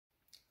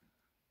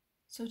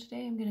So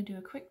today I'm going to do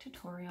a quick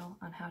tutorial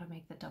on how to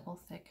make the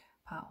double thick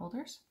pot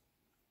holders.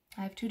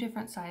 I have two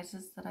different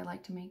sizes that I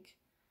like to make.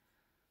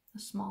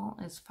 The small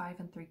is 5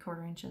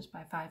 3/4 inches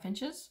by 5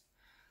 inches.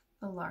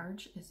 The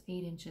large is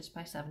 8 inches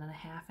by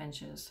 7.5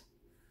 inches.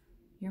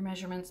 Your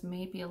measurements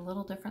may be a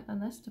little different than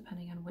this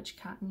depending on which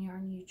cotton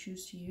yarn you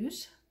choose to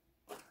use.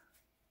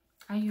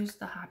 I use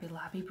the Hobby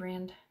Lobby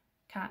brand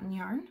cotton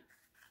yarn,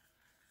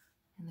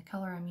 and the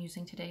color I'm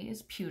using today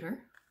is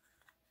pewter.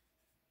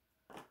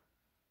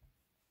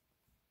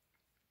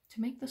 To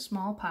make the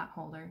small pot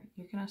holder,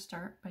 you're going to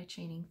start by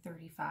chaining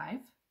 35,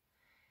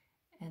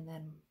 and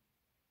then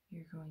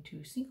you're going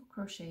to single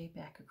crochet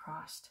back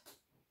across.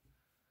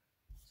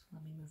 So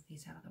let me move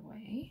these out of the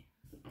way.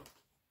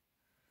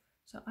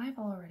 So I've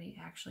already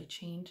actually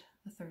chained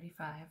the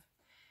 35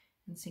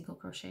 and single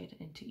crocheted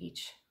into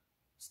each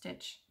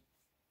stitch.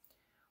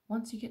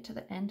 Once you get to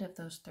the end of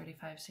those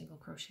 35 single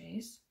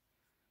crochets,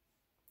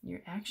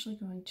 you're actually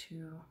going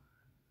to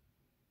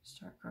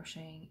start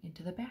crocheting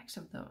into the backs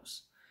of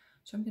those.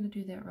 So I'm going to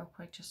do that real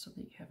quick just so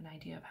that you have an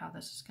idea of how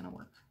this is going to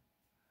work.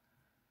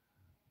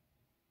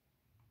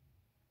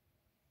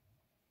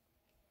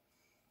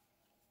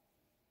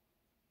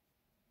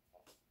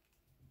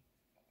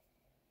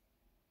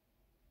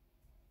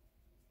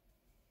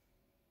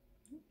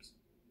 Oops.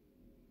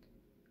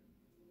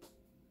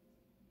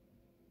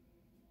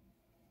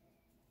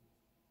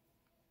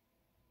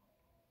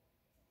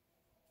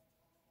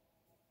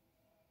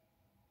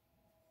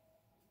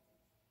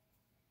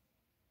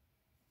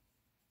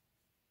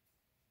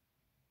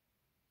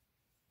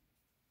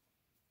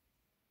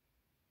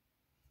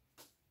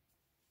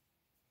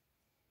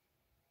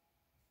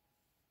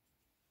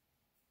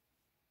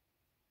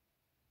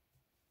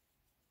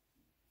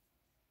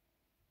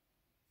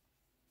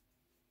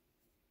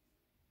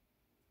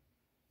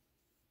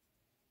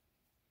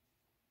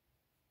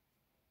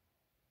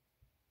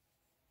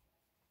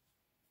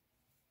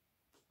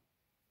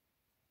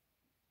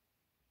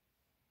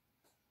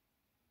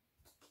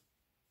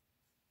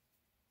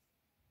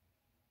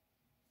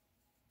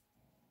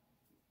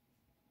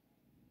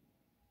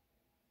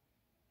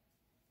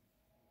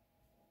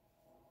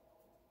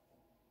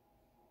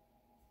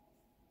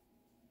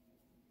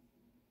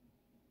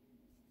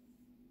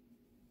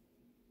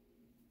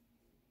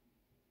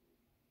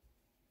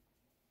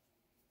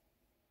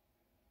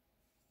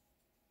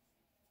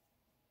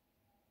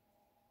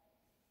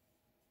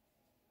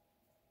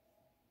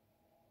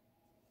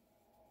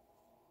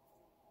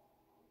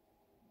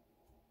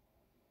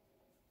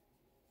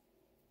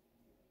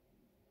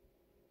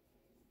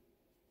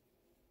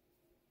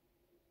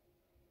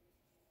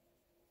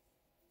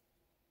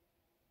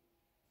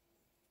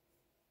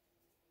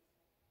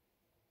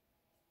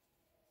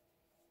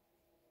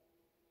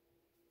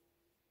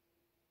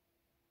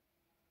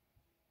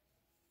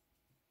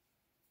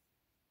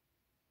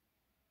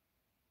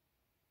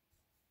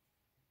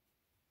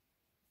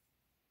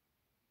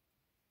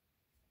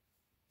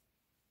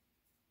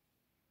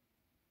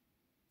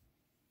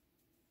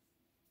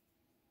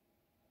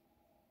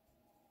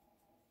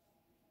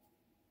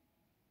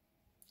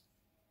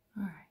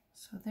 Alright,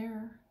 so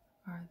there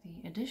are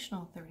the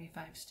additional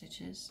 35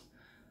 stitches.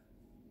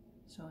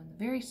 So in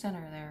the very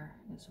center there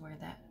is where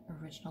that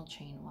original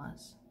chain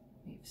was.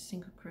 We've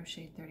single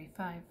crocheted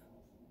 35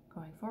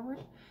 going forward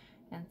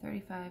and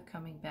 35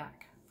 coming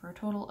back for a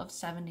total of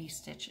 70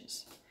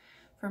 stitches.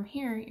 From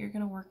here you're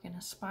going to work in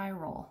a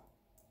spiral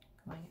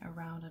going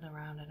around and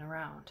around and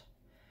around.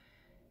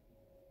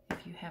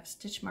 If you have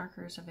stitch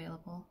markers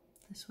available,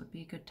 this would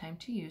be a good time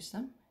to use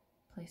them.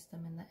 Place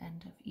them in the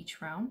end of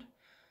each round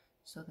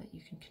so that you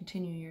can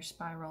continue your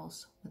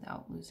spirals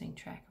without losing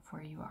track of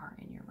where you are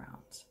in your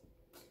rounds.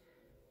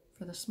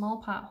 For the small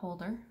pot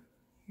holder,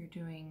 you're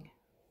doing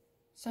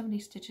 70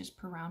 stitches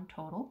per round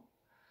total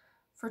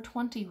for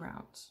 20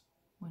 rounds.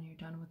 When you're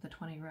done with the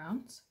 20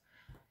 rounds,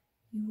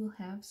 you will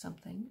have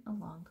something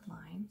along the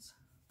lines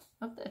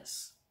of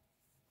this.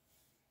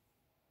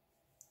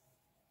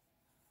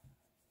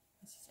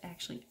 This is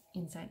actually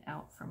inside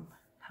out from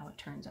how it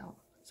turns out.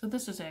 So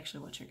this is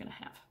actually what you're going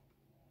to have.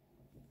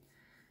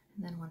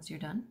 And then once you're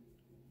done,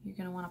 you're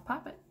going to want to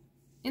pop it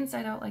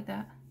inside out like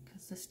that,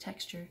 because this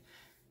texture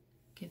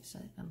gives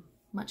it a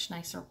much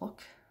nicer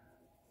look.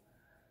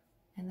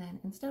 And then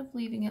instead of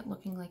leaving it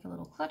looking like a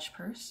little clutch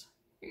purse,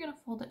 you're going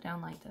to fold it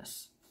down like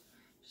this.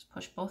 Just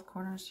push both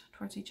corners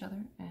towards each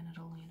other and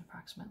it'll land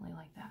approximately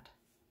like that.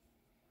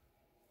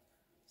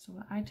 So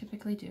what I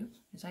typically do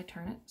is I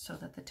turn it so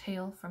that the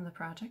tail from the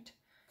project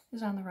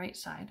is on the right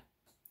side.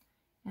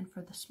 And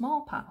for the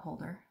small pot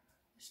holder,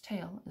 this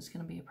tail is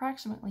going to be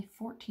approximately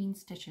 14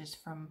 stitches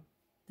from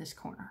this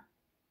corner.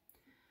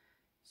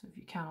 So if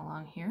you count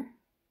along here,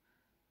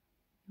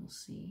 you'll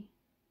see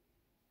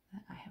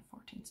that I have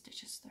 14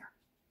 stitches there.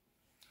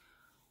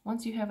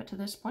 Once you have it to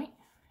this point,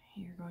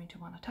 you're going to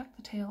want to tuck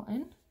the tail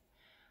in,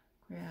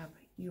 grab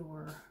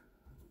your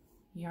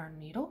yarn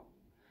needle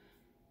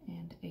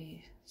and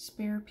a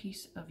spare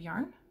piece of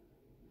yarn,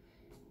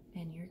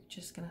 and you're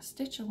just going to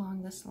stitch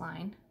along this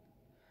line.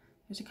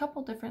 There's a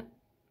couple different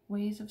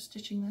ways of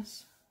stitching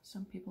this.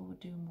 Some people would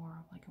do more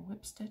of like a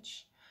whip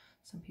stitch.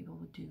 Some people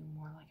would do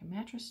more like a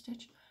mattress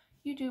stitch.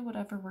 You do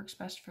whatever works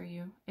best for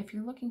you. If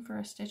you're looking for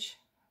a stitch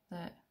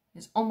that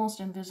is almost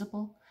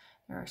invisible,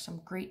 there are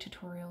some great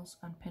tutorials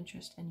on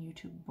Pinterest and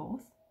YouTube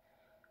both.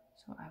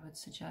 So I would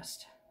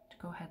suggest to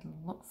go ahead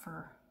and look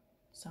for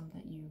some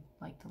that you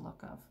like the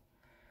look of.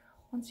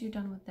 Once you're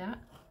done with that,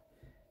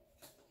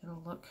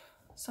 it'll look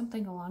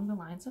something along the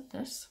lines of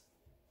this.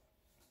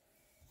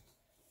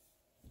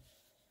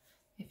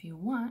 If you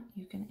want,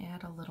 you can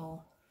add a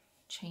little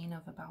chain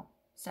of about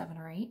 7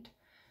 or 8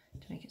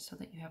 to make it so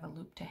that you have a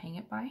loop to hang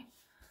it by.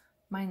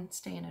 Mine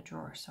stay in a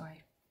drawer, so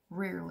I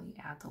rarely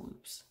add the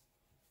loops.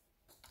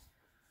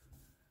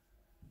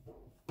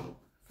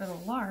 For the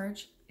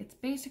large, it's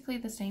basically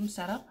the same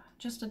setup,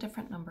 just a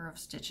different number of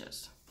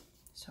stitches.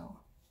 So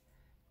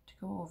to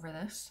go over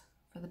this,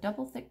 for the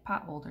double thick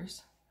pot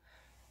holders,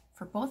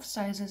 for both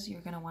sizes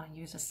you're going to want to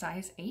use a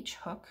size H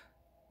hook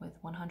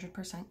with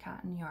 100%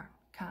 cotton yarn.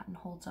 Cotton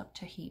holds up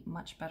to heat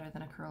much better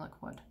than acrylic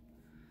would.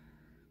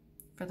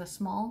 For the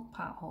small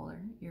pot holder,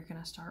 you're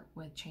going to start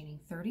with chaining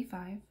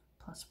 35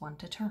 plus 1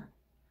 to turn.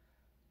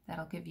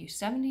 That'll give you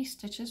 70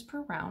 stitches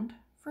per round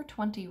for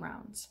 20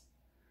 rounds.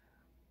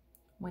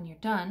 When you're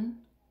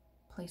done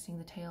placing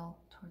the tail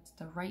towards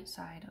the right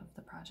side of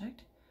the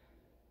project,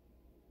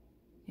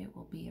 it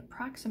will be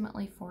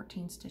approximately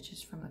 14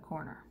 stitches from the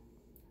corner.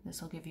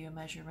 This will give you a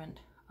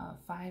measurement of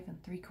 5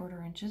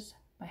 3/4 inches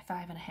by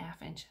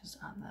 5.5 inches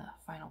on the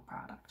final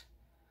product.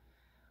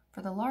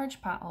 For the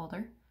large pot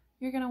holder,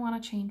 you're going to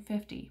want to chain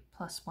 50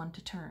 plus 1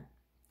 to turn.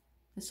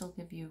 This will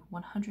give you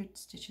 100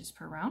 stitches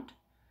per round,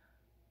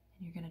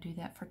 and you're going to do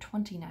that for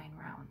 29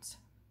 rounds.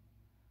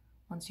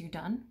 Once you're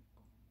done,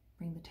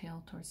 bring the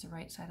tail towards the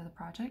right side of the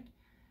project,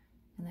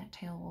 and that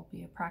tail will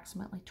be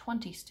approximately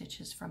 20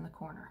 stitches from the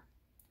corner.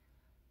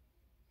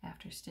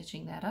 After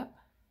stitching that up,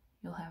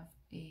 you'll have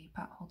a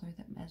pot holder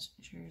that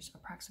measures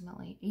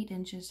approximately 8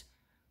 inches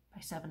by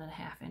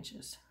 7.5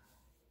 inches.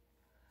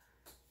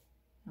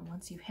 And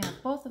once you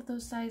have both of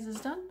those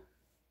sizes done,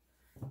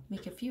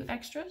 make a few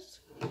extras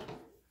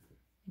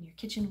and your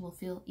kitchen will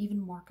feel even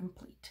more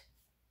complete.